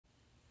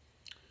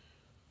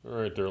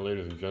Alright there,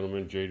 ladies and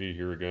gentlemen, JD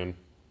here again.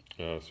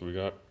 So we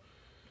got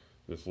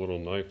this little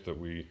knife that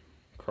we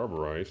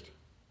carburized.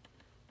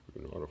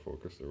 We can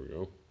autofocus, there we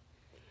go.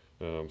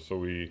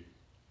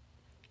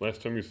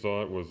 Last time you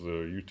saw it was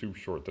a YouTube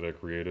short that I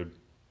created,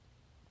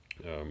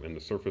 and the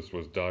surface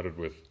was dotted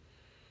with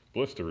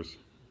blisters.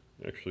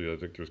 Actually, I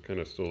think there's kind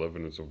of still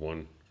evidence of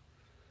one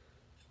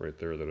right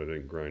there that I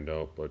didn't grind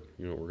out, but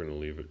you know, we're going to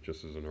leave it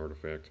just as an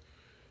artifact.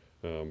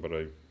 But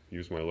I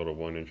used my little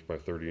 1" by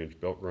 30"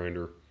 belt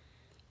grinder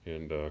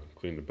and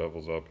cleaned the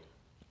bevels up.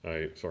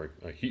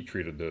 I heat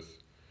treated this.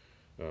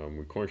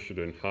 We quenched it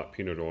in hot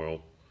peanut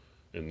oil,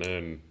 and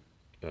then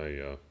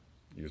I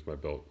used my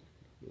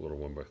little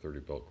 1 by 30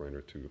 belt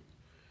grinder to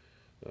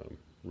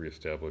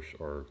reestablish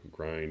our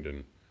grind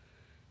and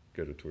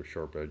get it to a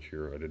sharp edge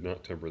here. I did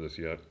not temper this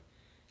yet,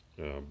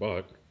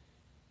 but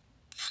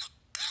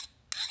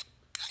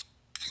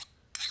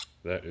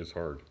that is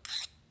hard.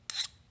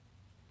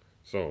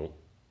 So,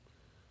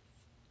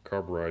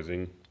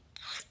 carburizing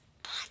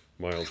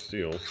mild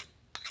steel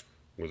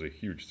was a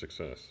huge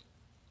success.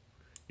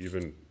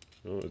 Even,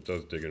 well, it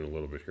does dig in a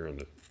little bit here on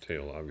the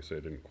tail. Obviously,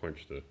 I didn't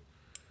quench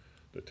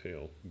the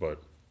tail,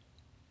 but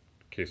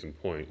case in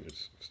point,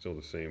 it's still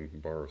the same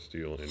bar of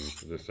steel, and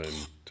this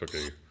end took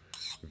a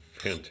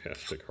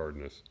fantastic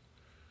hardness.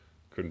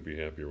 Couldn't be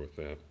happier with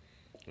that.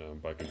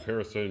 By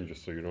comparison,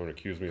 just so you don't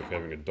accuse me of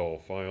having a dull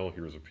file,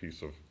 here's a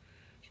piece of,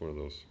 it's one of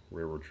those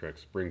railroad track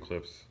spring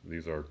clips.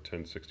 These are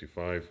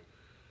 1065,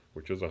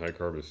 which is a high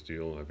carbon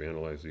steel. I've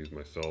analyzed these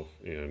myself,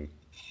 and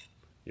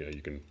yeah,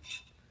 you can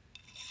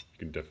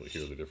definitely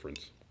hear the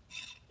difference.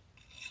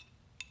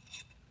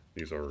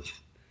 These are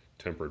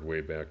tempered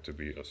way back to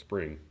be a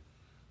spring,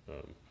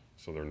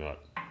 so they're not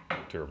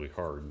terribly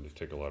hard and they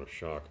take a lot of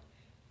shock.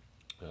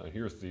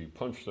 Here's the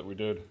punch that we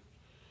did,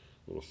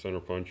 little center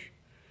punch.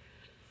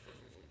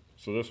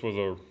 So this was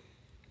a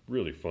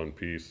really fun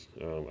piece.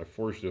 I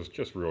forged this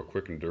just real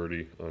quick and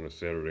dirty on a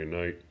Saturday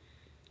night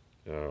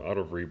out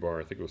of rebar.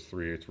 I think it was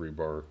 3/8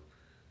 rebar,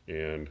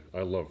 and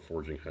I love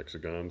forging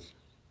hexagons.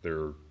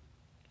 They're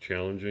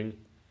challenging.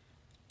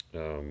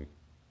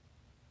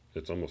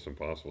 It's almost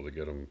impossible to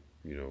get them,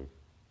 you know,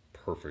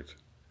 perfect,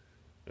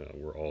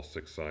 where all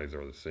 6 sides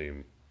are the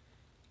same,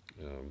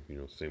 you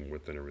know, same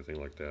width and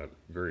everything like that.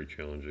 Very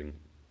challenging.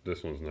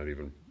 This one's not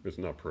even, it's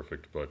not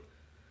perfect, but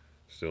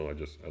still,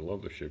 I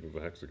love the shape of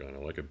a hexagon. I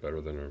like it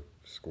better than a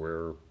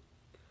square,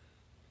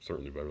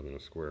 certainly better than a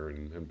square,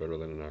 and better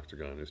than an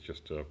octagon. It's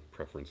just a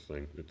preference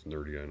thing. It's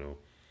nerdy, I know.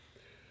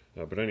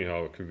 But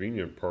anyhow, a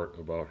convenient part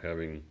about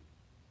having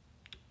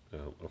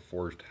a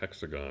forged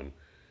hexagon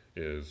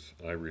is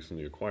I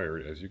recently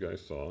acquired, as you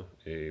guys saw,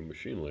 a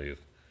machine lathe.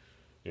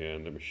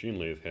 And the machine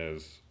lathe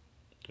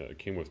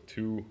came with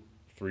 2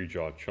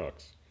 3-jaw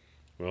chucks.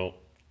 Well,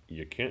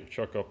 you can't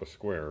chuck up a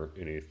square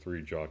in a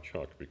 3-jaw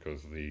chuck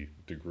because the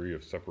degree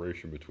of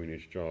separation between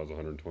each jaw is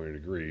 120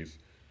 degrees.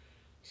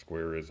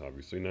 Square is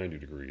obviously 90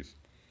 degrees.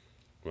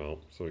 Well,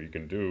 so you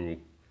can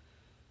do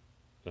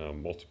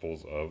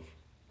multiples of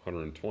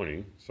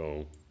 120.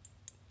 So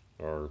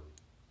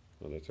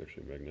that's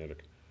actually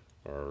magnetic.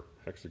 Our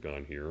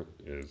hexagon here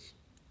is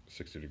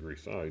 60-degree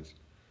sides,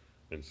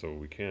 and so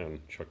we can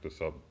chuck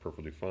this up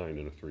perfectly fine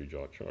in a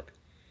 3-jaw chuck.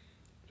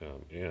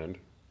 And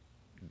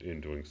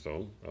in doing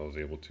so, I was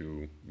able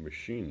to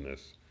machine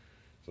this.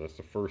 So that's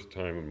the first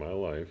time in my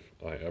life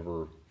I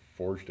ever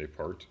forged a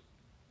part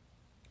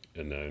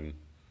and then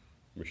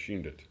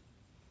machined it.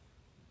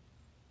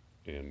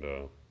 And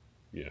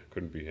yeah,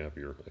 couldn't be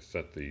happier. I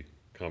set the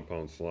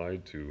compound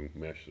slide to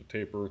match the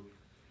taper,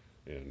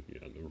 and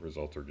yeah, the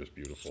results are just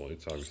beautiful.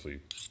 It's obviously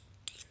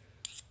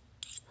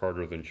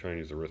harder than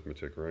Chinese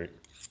arithmetic, right?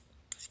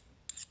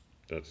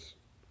 That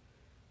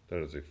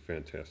is a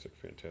fantastic,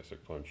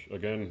 fantastic punch.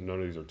 Again,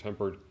 none of these are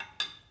tempered,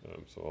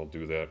 so I'll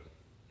do that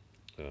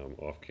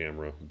off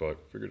camera, but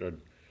figured I'd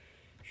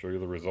show you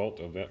the result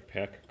of that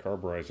pack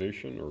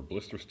carburization or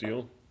blister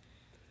steel.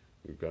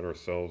 We've got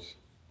ourselves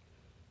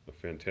a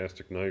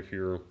fantastic knife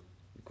here,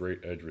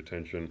 great edge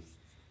retention.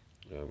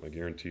 I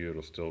guarantee you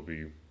it'll still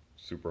be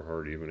super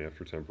hard even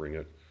after tempering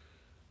it.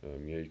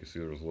 Yeah, you can see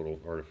there was a little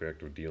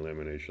artifact of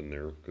delamination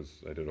there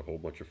because I did a whole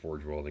bunch of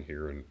forge welding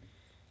here, and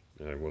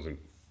I wasn't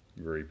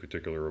very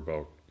particular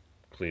about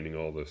cleaning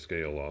all the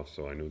scale off,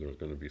 so I knew there was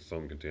going to be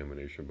some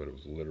contamination, but it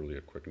was literally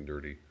a quick and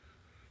dirty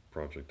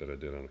project that I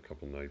did on a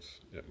couple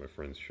nights at my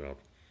friend's shop.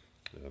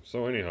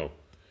 So anyhow,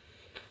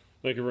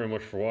 thank you very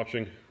much for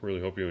watching. Really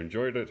hope you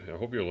enjoyed it. I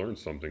hope you learned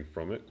something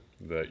from it,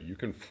 that you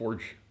can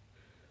forge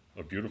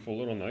a beautiful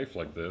little knife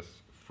like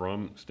this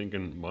from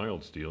stinking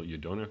mild steel. You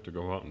don't have to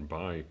go out and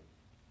buy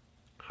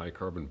high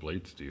carbon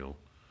blade steel.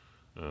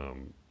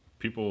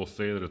 People will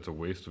say that it's a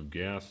waste of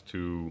gas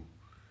to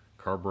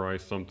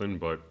carburize something,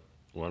 but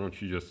why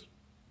don't you just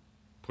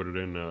put it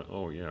in,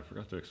 oh yeah, I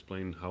forgot to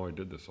explain how I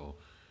did this all.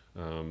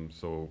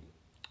 So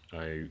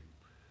I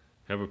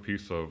have a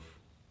piece of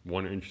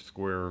 1"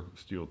 square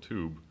steel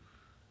tube,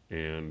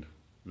 and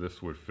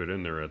this would fit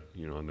in there at,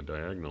 you know, on the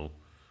diagonal,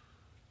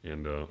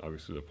 and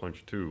obviously the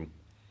punch too.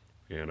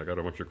 And I got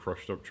a bunch of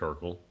crushed up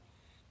charcoal,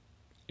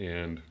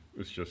 and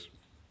it's just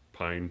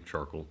pine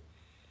charcoal.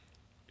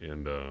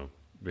 And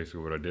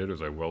basically what I did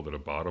is I welded a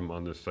bottom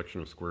on this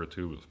section of square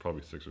tube. It was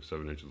probably 6 or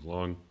 7 inches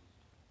long.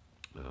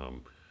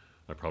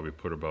 I probably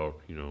put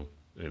about,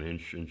 an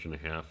inch, inch and a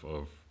half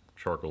of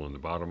charcoal in the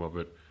bottom of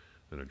it.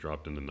 Then I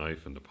dropped in the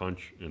knife and the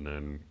punch, and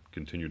then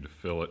continued to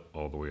fill it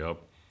all the way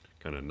up,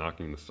 kind of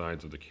knocking the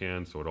sides of the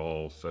can so it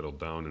all settled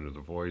down into the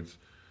voids,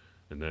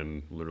 and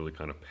then literally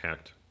kind of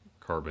packed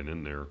carbon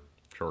in there,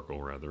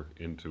 charcoal rather,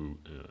 into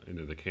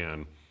the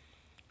can.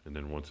 And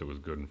then once it was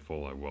good and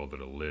full, I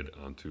welded a lid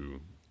onto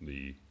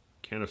the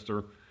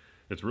canister.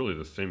 It's really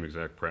the same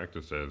exact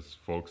practice as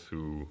folks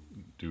who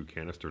do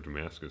canister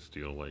Damascus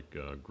steel, like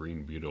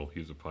Green Beetle.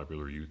 He's a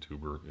popular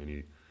YouTuber, and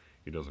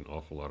he does an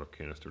awful lot of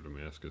canister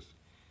Damascus.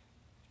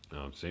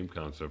 Same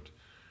concept,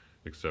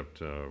 except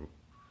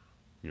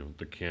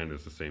the can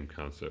is the same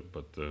concept,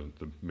 but the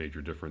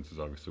major difference is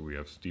obviously we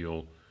have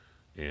steel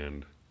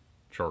and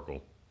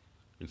charcoal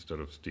instead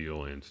of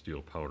steel and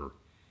steel powder.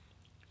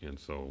 And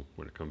so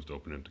when it comes to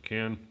opening the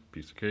can,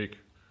 piece of cake,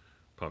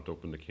 popped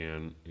open the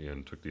can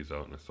and took these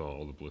out, and I saw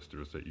all the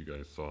blisters that you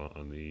guys saw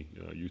on the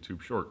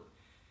YouTube short.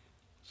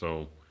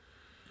 So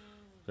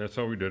that's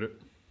how we did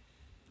it.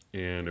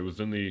 And it was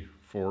in the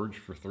forge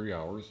for 3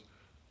 hours.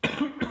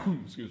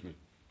 Excuse me.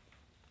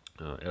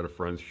 At a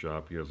friend's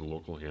shop. He has a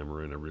local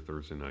hammer in every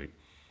Thursday night.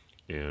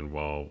 And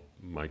while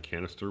my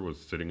canister was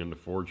sitting in the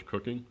forge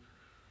cooking,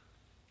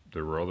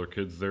 there were other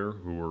kids there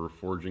who were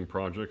forging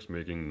projects,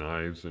 making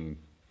knives, and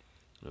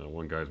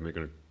one guy's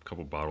making a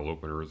couple bottle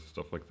openers and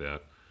stuff like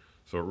that.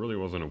 So it really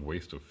wasn't a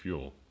waste of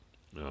fuel.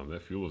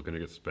 That fuel was going to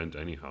get spent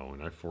anyhow,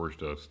 and I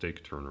forged a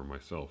steak turner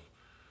myself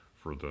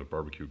for the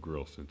barbecue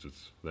grill since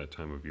it's that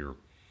time of year.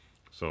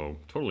 So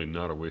totally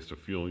not a waste of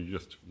fuel. You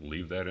just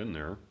leave that in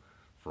there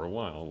for a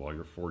while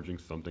you're forging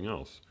something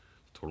else.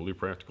 It's totally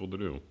practical to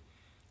do.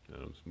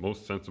 It's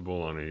most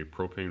sensible on a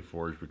propane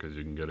forge because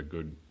you can get a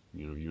good,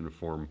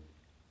 uniform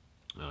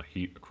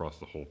heat across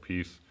the whole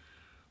piece.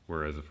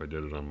 Whereas if I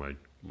did it on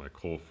my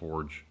coal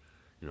forge,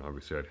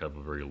 obviously I'd have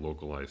a very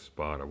localized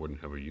spot. I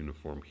wouldn't have a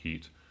uniform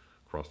heat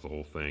across the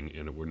whole thing,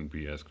 and it wouldn't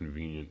be as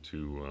convenient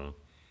to,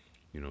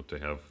 to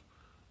have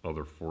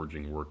other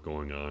forging work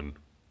going on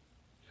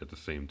at the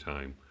same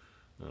time.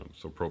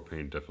 So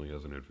propane definitely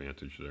has an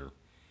advantage there.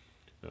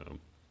 Of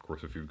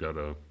course, if you've got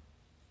a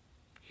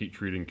heat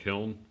treating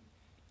kiln,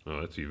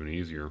 that's even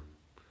easier.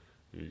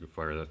 You can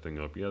fire that thing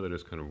up. Yeah, that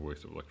is kind of a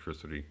waste of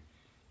electricity,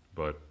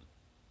 but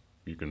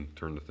you can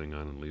turn the thing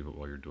on and leave it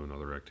while you're doing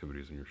other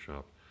activities in your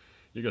shop.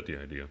 You get the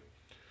idea.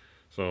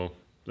 So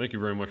thank you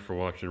very much for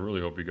watching. I really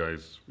hope you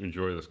guys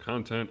enjoy this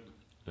content.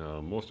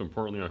 Most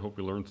importantly, I hope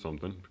you learned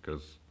something,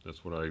 because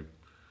that's what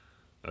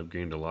I've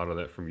gained a lot of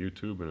that from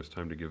YouTube, and it's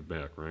time to give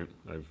back, right?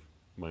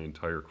 My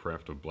entire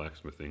craft of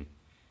blacksmithing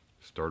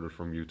started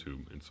from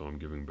YouTube, and so I'm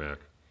giving back.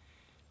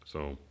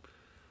 So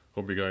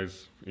hope you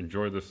guys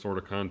enjoy this sort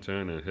of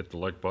content, and hit the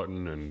like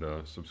button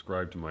and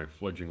subscribe to my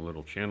fledgling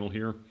little channel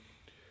here,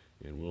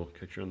 and we'll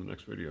catch you on the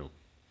next video.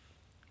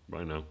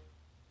 Bye now.